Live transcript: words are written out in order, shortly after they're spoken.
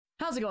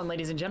How's it going,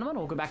 ladies and gentlemen?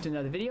 Welcome back to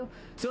another video.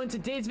 So in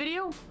today's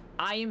video,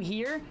 I am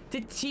here to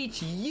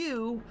teach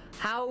you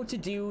how to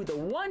do the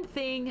one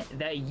thing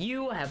that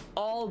you have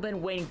all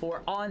been waiting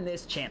for on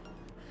this channel.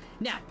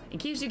 Now, in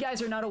case you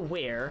guys are not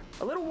aware,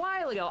 a little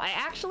while ago, I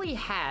actually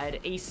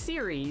had a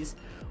series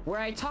where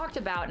I talked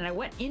about and I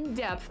went in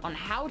depth on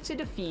how to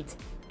defeat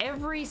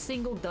every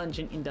single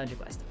dungeon in Dungeon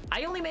Quest.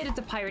 I only made it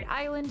to Pirate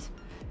Island,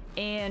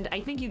 and I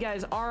think you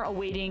guys are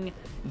awaiting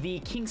the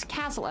King's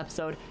Castle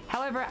episode.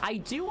 However, I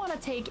do want to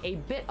take a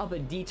bit of a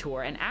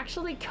detour and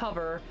actually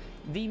cover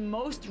the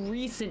most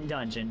recent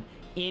dungeon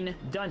in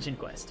Dungeon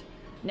Quest.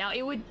 Now,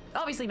 it would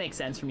obviously make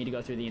sense for me to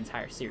go through the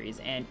entire series,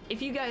 and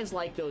if you guys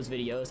like those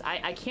videos,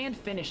 I can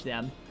finish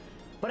them,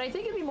 but I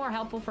think it'd be more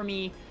helpful for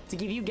me to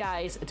give you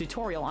guys a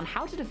tutorial on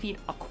how to defeat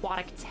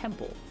Aquatic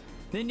Temple,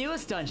 the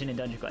newest dungeon in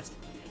Dungeon Quest.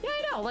 Yeah,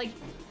 I know, like,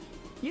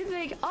 you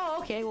think, oh,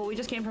 okay, well, we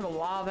just came from a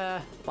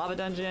lava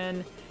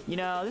dungeon. You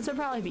know, this would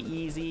probably be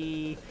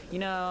easy. You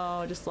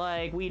know, just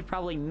like, we'd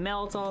probably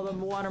melt all the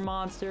water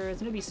monsters,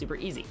 and it'd be super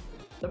easy.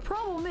 The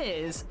problem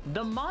is,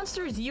 the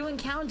monsters you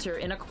encounter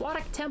in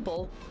Aquatic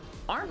Temple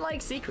aren't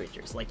like sea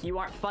creatures. Like, you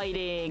aren't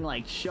fighting,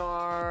 like,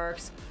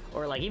 sharks,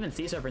 or, like, even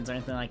sea serpents or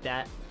anything like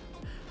that.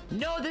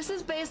 No, this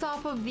is based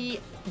off of the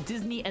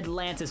Disney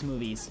Atlantis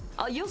movies.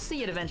 You'll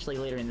see it eventually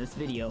later in this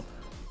video.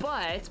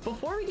 But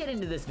before we get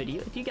into this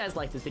video, if you guys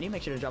like this video,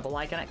 make sure to drop a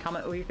like on it,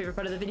 comment what your favorite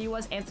part of the video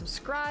was, and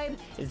subscribe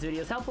if this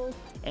video is helpful.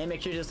 And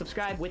make sure to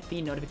subscribe with the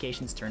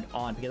notifications turned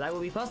on, because I will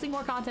be posting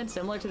more content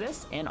similar to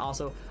this and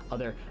also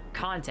other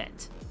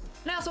content.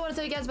 And I also want to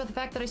tell you guys about the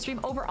fact that I stream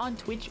over on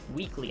Twitch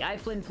weekly.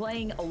 I've been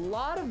playing a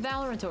lot of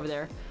Valorant over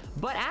there,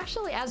 but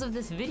actually, as of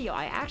this video,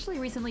 I actually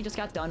recently just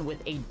got done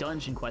with a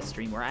Dungeon Quest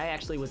stream where I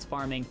actually was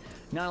farming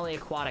not only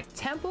Aquatic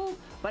Temple,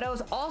 but I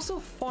was also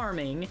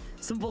farming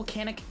some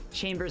Volcanic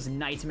Chambers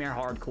Nightmare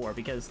Hardcore,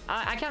 because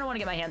I kind of want to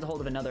get my hands a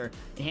hold of another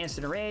Enhanced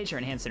Inner Rage or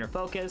Enhanced Inner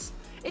Focus.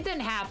 It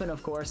didn't happen,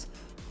 of course,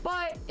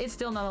 but it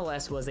still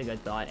nonetheless was a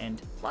good thought,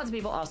 and lots of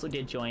people also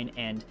did join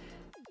and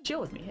chill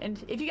with me. And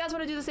if you guys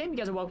want to do the same, you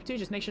guys are welcome to.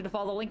 Just make sure to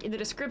follow the link in the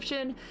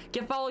description,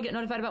 get followed, get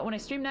notified about when I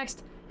stream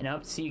next, and I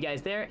hope to see you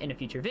guys there in a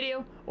future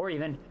video, or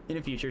even in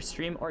a future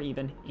stream, or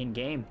even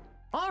in-game.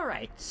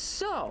 Alright,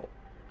 so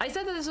I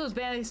said that this was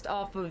based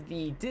off of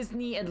the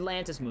Disney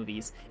Atlantis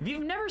movies. If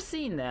you've never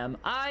seen them,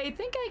 I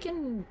think I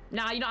can...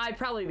 Nah, you know, I'd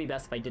probably be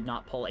best if I did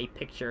not pull a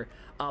picture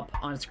up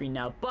on screen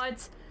now,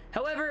 but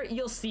however,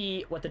 you'll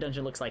see what the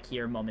dungeon looks like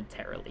here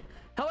momentarily.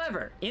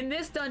 However, in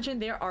this dungeon,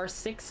 there are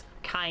 6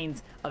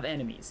 kinds of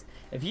enemies.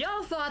 If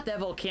y'all thought that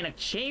Volcanic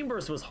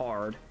Chambers was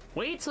hard,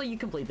 wait till you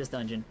complete this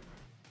dungeon.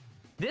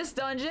 This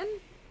dungeon,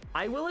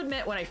 I will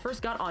admit, when I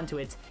first got onto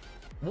it,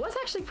 was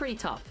actually pretty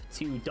tough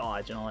to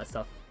dodge and all that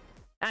stuff.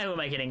 Who am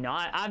I kidding? No,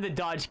 I'm the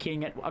dodge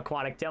king at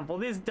Aquatic Temple.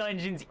 This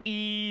dungeon's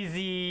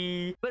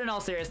easy. But in all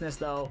seriousness,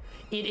 though,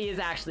 it is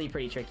actually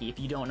pretty tricky if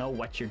you don't know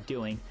what you're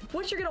doing.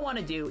 What you're gonna want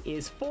to do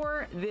is,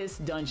 for this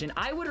dungeon,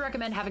 I would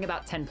recommend having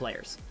about 10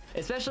 players,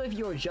 especially if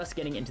you're just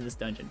getting into this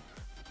dungeon.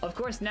 Of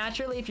course,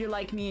 naturally, if you're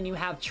like me and you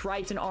have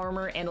Triton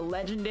armor and a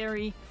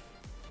legendary,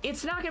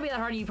 it's not gonna be that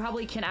hard. You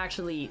probably can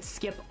actually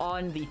skip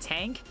on the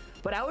tank,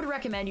 but I would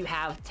recommend you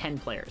have 10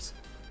 players.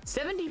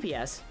 7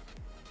 DPS,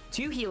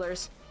 2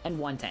 healers, and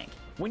 1 tank.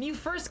 When you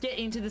first get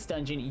into this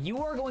dungeon, you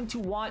are going to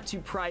want to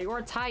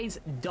prioritize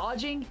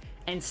dodging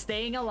and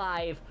staying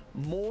alive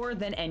more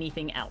than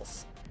anything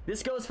else.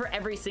 This goes for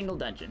every single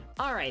dungeon.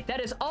 All right,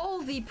 that is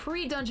all the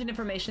pre-dungeon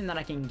information that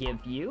I can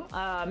give you.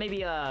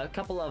 Maybe a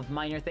couple of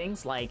minor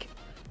things like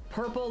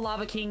Purple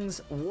Lava King's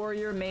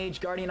Warrior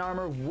Mage Guardian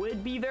Armor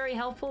would be very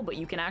helpful, but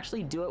you can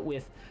actually do it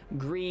with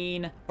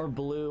green or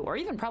blue, or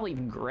even probably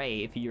even gray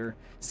if you're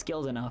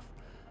skilled enough.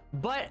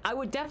 But I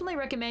would definitely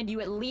recommend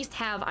you at least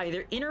have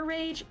either Inner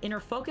Rage, Inner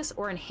Focus,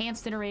 or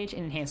Enhanced Inner Rage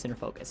and Enhanced Inner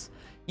Focus.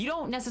 You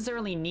don't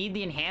necessarily need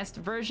the enhanced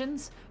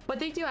versions, but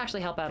they do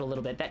actually help out a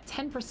little bit. That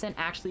 10%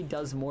 actually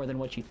does more than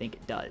what you think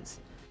it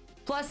does.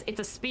 Plus, it's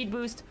a speed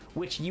boost,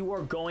 which you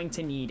are going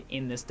to need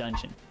in this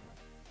dungeon.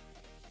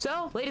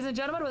 So, ladies and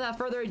gentlemen, without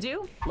further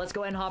ado, let's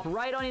go ahead and hop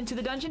right on into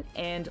the dungeon,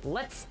 and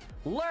let's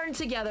learn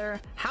together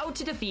how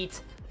to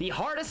defeat the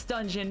hardest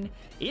dungeon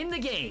in the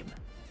game,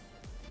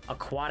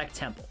 Aquatic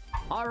Temple.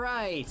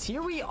 Alright,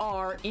 here we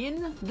are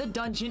in the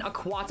dungeon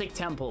Aquatic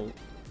Temple.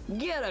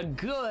 Get a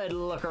good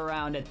look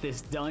around at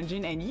this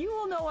dungeon, and you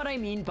will know what I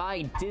mean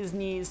by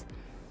Disney's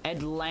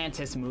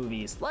Atlantis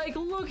movies. Like,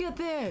 look at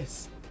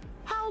this!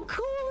 How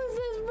cool is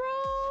this,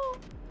 bro?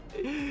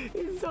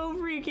 It's so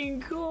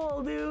freaking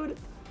cool, dude.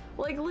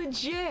 Like,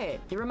 legit.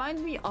 It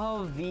reminds me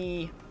of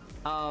the,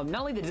 not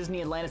only the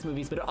Disney Atlantis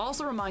movies, but it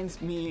also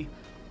reminds me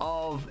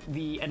of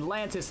the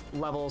Atlantis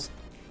levels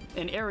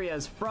and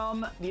areas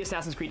from the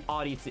Assassin's Creed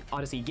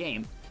Odyssey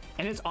game,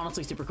 and it's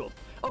honestly super cool.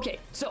 Okay,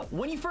 so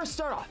when you first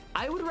start off,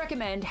 I would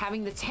recommend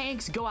having the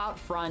tanks go out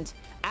front,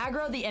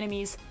 aggro the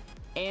enemies,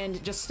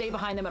 and just stay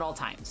behind them at all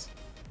times.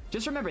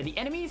 Just remember, the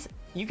enemies,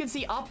 you can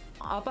see up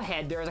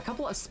ahead, there's a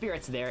couple of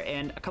spirits there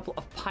and a couple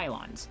of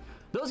pylons.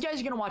 Those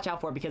guys you're gonna watch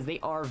out for because they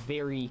are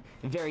very,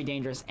 very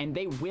dangerous, and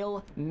they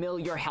will mill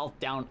your health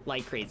down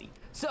like crazy.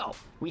 So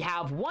we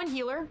have 1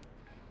 healer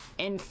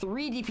and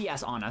 3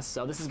 DPS on us,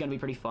 so this is gonna be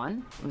pretty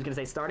fun. I'm just gonna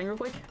say starting real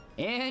quick.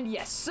 And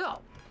yes, so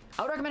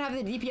I would recommend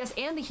having the DPS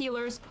and the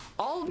healers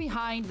all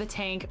behind the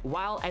tank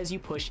while as you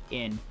push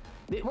in.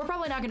 We're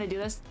probably not gonna do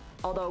this,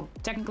 although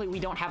technically we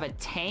don't have a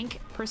tank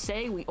per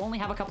se. We only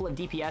have a couple of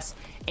DPS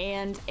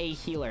and a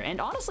healer, and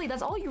honestly,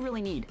 that's all you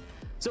really need.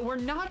 So we're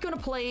not gonna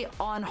play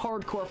on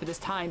hardcore for this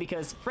time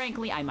because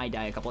frankly, I might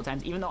die a couple of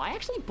times, even though I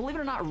actually, believe it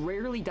or not,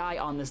 rarely die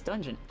on this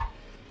dungeon.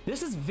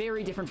 This is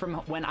very different from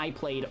when I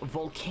played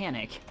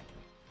Volcanic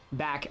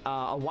back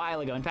a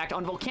while ago. In fact,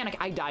 on Volcanic,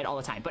 I died all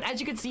the time. But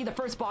as you can see, the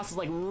first boss is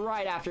like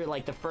right after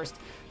like the first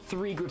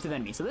 3 groups of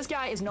enemies. So this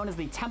guy is known as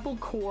the Temple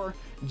Core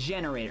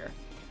Generator.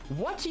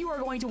 What you are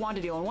going to want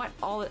to do and what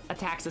all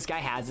attacks this guy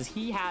has is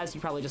he has,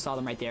 you probably just saw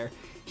them right there,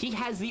 he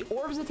has the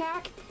orbs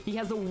attack, he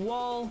has the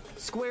wall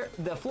square,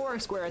 the floor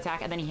square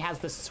attack, and then he has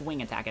the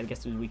swing attack, I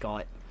guess we call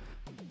it.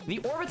 The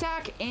orb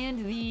attack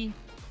and the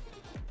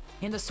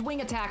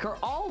swing attack are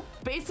all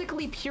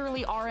basically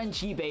purely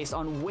RNG based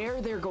on where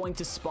they're going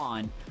to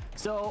spawn.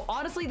 So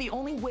honestly, the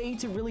only way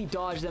to really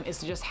dodge them is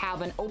to just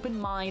have an open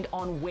mind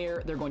on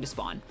where they're going to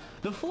spawn.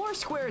 The floor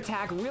square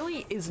attack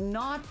really is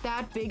not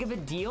that big of a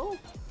deal.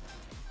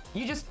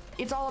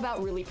 It's all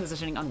about really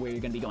positioning on where you're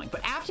gonna be going.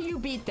 But after you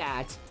beat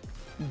that,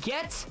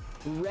 get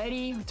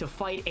ready to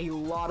fight a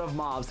lot of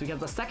mobs because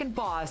the second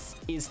boss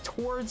is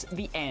towards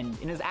the end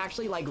and is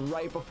actually like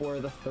right before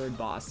the 3rd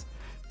boss.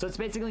 So it's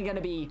basically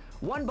gonna be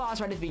 1 boss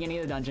right at the beginning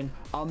of the dungeon,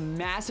 a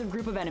massive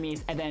group of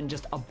enemies, and then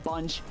just a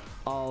bunch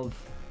of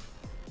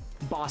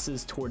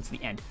bosses towards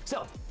the end.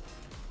 So,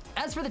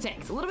 as for the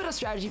tanks, a little bit of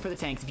strategy for the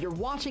tanks. If you're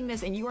watching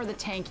this and you are the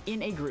tank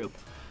in a group,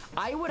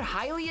 I would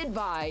highly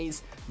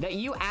advise that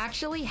you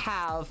actually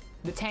have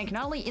the tank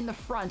not only in the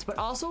front, but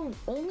also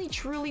only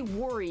truly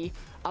worry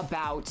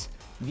about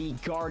the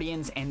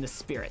guardians and the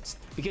spirits,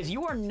 because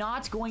you are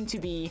not going to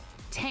be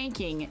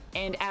tanking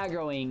and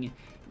aggroing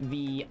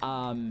the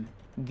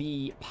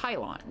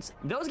pylons.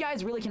 Those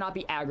guys really cannot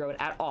be aggroed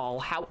at all.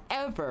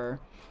 However,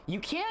 you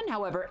can,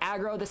 however,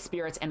 aggro the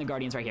spirits and the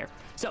guardians right here.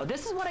 So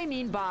this is what I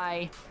mean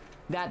by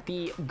that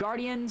the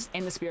guardians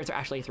and the spirits are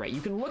actually a threat.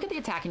 You can look at the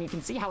attack and you can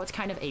see how it's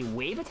kind of a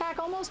wave attack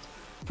almost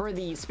for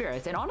the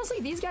spirits. And honestly,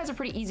 these guys are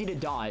pretty easy to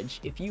dodge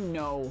if you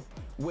know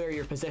where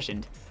you're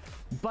positioned.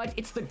 But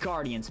it's the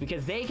guardians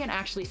because they can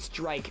actually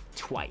strike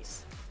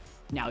twice.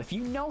 Now, if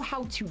you know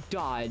how to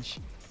dodge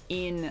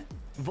in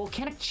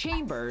volcanic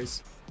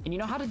chambers and you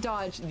know how to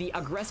dodge the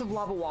aggressive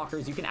lava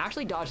walkers, you can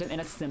actually dodge them in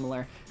a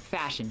similar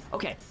fashion.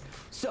 Okay,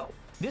 so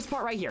this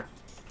part right here,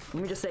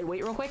 let me just say,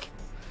 wait real quick.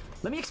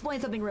 Let me explain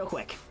something real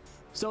quick.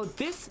 So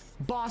this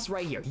boss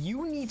right here,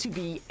 you need to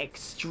be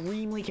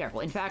extremely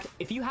careful. In fact,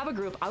 if you have a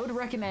group, I would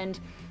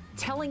recommend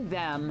telling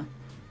them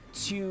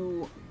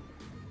to,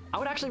 I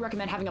would actually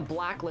recommend having a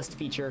blacklist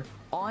feature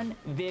on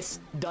this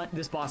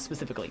boss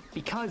specifically,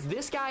 because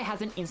this guy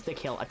has an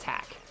insta-kill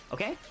attack,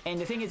 okay? And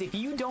the thing is, if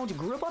you don't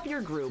group up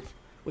your group,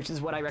 which is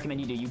what I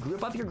recommend you do, you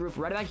group up your group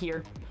right about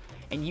here,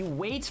 and you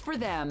wait for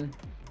them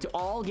to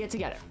all get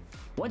together.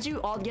 Once you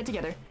all get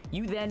together,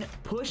 you then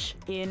push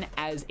in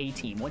as a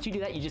team. Once you do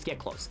that, you just get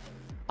close.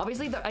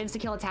 Obviously, the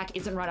insta-kill attack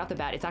isn't right off the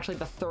bat. It's actually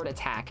the 3rd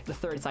attack, the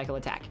 3rd cycle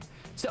attack.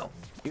 So,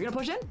 you're gonna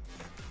push in,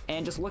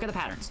 and just look at the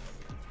patterns.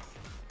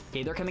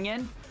 Okay, they're coming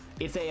in.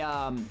 It's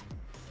a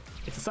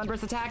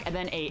sunburst attack, and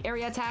then a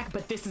area attack,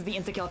 but this is the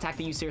insta-kill attack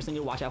that you seriously need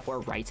to watch out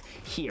for right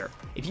here.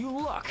 If you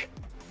look,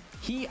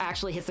 he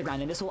actually hits the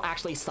ground, and this will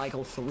actually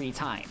cycle 3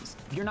 times.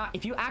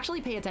 If you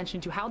actually pay attention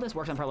to how this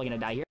works, I'm probably gonna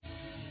die here.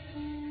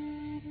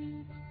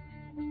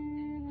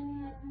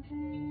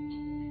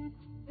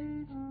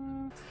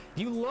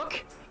 If you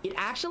look, it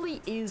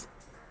actually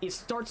it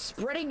starts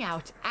spreading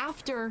out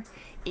after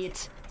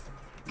it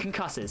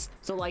concusses.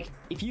 So like,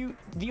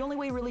 the only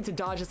way really to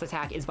dodge this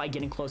attack is by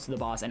getting close to the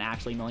boss and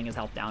actually milling his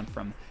health down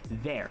from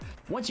there.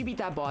 Once you beat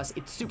that boss,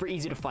 it's super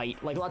easy to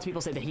fight. Like, lots of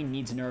people say that he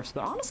needs nerfs,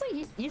 but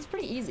honestly, he's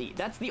pretty easy.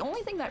 That's the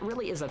only thing that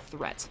really is a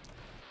threat.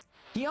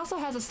 He also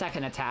has a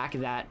 2nd attack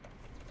that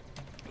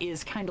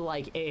is kind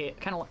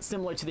of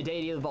similar to the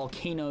Deity of the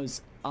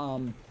Volcanoes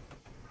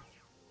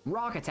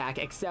rock attack,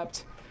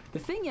 except the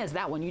thing is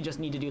that one you just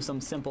need to do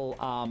some simple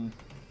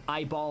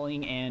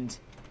eyeballing and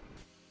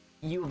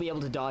you will be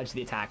able to dodge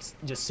the attacks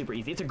just super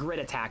easy. It's a grid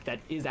attack that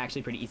is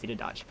actually pretty easy to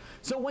dodge.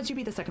 So once you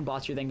beat the 2nd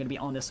boss, you're then going to be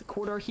on this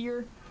corridor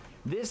here.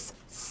 This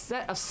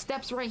set of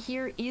steps right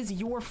here is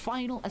your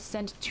final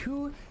ascent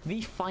to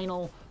the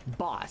final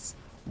boss.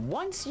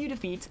 Once you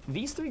defeat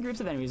these 3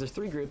 groups of enemies, there's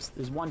 3 groups.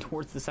 There's 1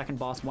 towards the 2nd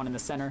boss, 1 in the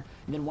center,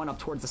 and then 1 up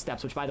towards the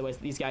steps, which by the way,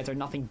 these guys are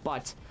nothing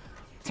but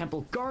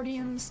temple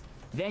guardians.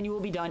 Then you will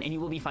be done and you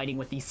will be fighting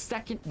with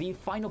the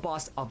final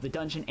boss of the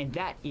dungeon, and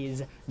that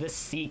is the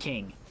Sea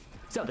King.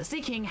 So the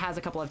Sea King has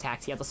a couple of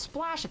attacks. He has a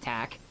splash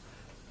attack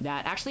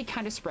that actually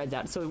kind of spreads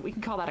out. So we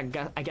can call that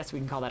I guess we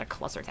can call that a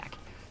cluster attack.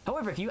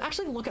 However, if you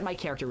actually look at my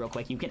character real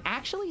quick, you can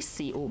actually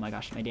see, oh my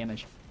gosh, my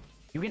damage.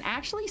 You can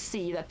actually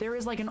see that there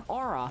is like an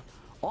aura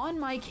on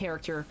my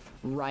character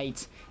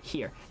right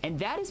here. And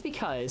that is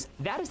because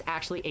that is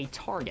actually a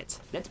target.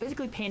 That's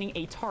basically painting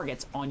a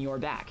target on your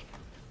back.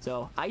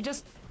 So I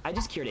just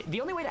cured it.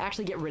 The only way to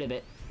actually get rid of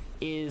it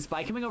is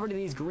by coming over to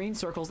these green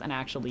circles and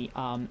actually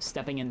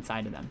stepping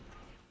inside of them.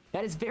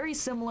 That is very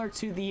similar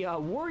to the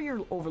warrior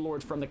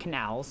overlords from the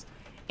canals,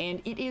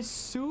 and it is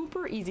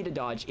super easy to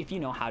dodge if you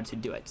know how to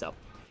do it. So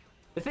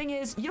the thing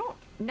is, you don't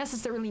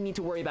necessarily need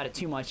to worry about it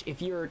too much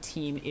if your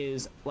team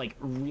is like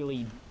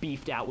really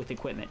beefed out with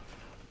equipment.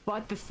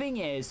 But the thing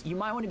is, you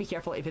might want to be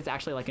careful if it's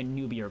actually like a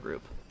newbier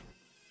group.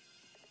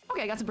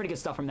 Okay, I got some pretty good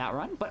stuff from that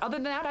run. But other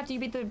than that, after you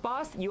beat the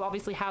boss, you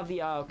obviously have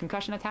the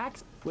concussion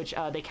attacks, which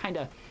they kind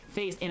of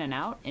phase in and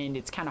out, and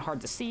it's kind of hard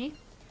to see.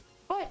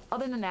 But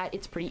other than that,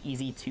 it's pretty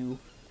easy to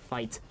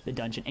fight the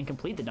dungeon and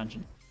complete the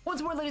dungeon.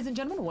 Once more, ladies and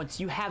gentlemen, once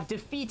you have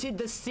defeated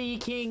the Sea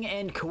King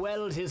and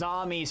quelled his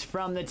armies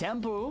from the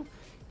temple,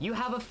 you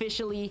have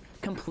officially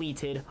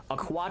completed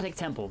Aquatic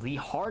Temple, the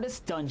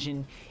hardest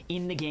dungeon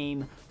in the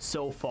game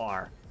so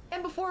far.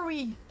 And before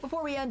we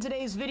end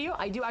today's video,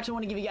 I do actually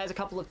want to give you guys a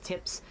couple of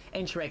tips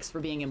and tricks for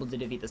being able to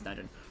defeat this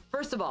dungeon.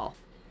 First of all,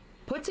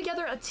 put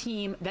together a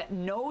team that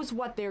knows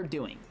what they're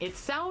doing. It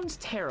sounds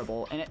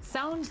terrible, and it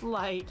sounds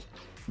like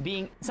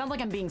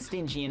I'm being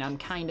stingy, and I'm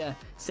kind of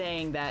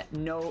saying that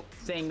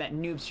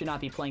noobs should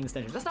not be playing this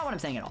dungeon. That's not what I'm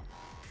saying at all.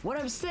 What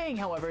I'm saying,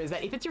 however, is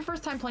that if it's your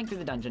first time playing through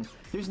the dungeon,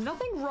 there's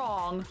nothing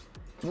wrong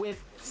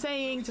with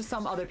saying to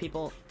some other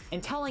people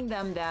and telling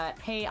them that,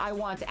 hey, I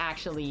want to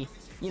actually,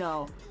 you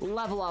know,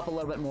 level up a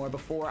little bit more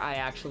before I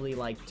actually,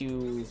 like,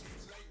 do,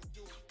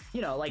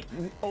 you know, like,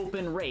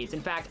 open raids.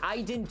 In fact,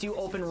 I didn't do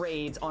open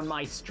raids on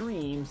my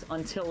streams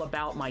until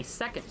about my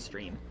second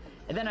stream,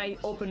 and then I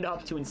opened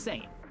up to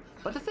Insane.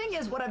 But the thing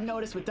is, what I've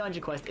noticed with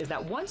Dungeon Quest is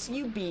that once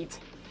you beat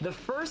the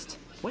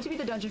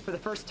dungeon for the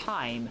first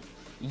time,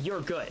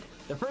 you're good.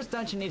 The first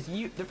dungeon is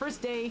the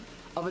first day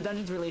of a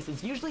dungeon's release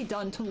is usually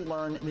done to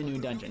learn the new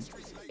dungeon.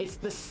 It's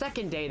the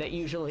second day that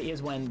usually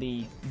is when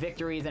the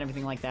victories and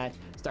everything like that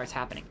starts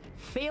happening.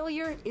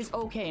 Failure is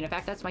okay, and in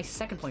fact, that's my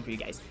second point for you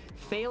guys.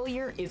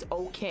 Failure is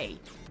okay.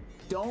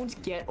 Don't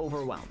get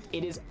overwhelmed.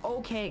 It is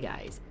okay,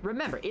 guys.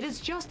 Remember, it is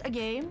just a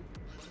game.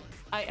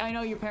 I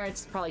know your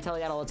parents probably tell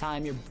you that all the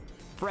time. Your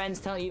friends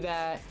tell you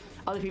that.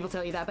 Other people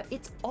tell you that, but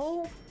it's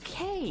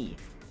okay.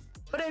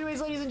 But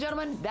anyways, ladies and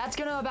gentlemen, that's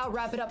gonna about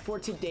wrap it up for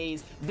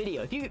today's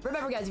video.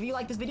 Remember guys, if you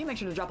like this video, make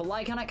sure to drop a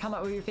like on it,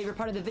 comment what your favorite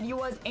part of the video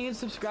was, and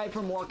subscribe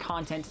for more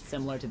content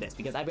similar to this,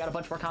 because I've got a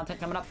bunch more content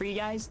coming up for you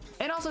guys.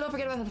 And also don't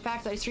forget about the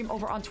fact that I stream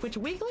over on Twitch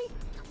weekly.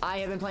 I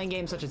have been playing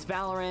games such as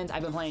Valorant.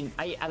 I've been playing,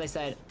 as I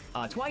said,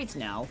 twice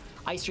now.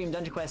 I stream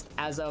Dungeon Quest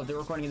as of the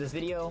recording of this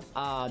video,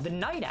 the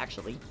night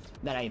actually,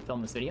 that I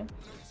filmed this video.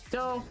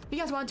 So if you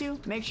guys want to,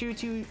 make sure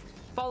to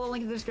follow the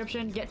link in the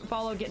description, get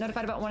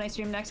notified about when I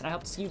stream next, and I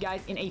hope to see you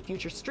guys in a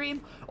future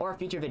stream or a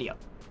future video.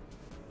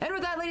 And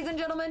with that, ladies and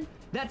gentlemen,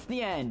 that's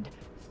the end.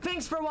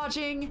 Thanks for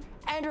watching,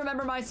 and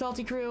remember, my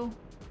salty crew,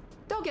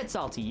 don't get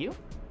salty, you.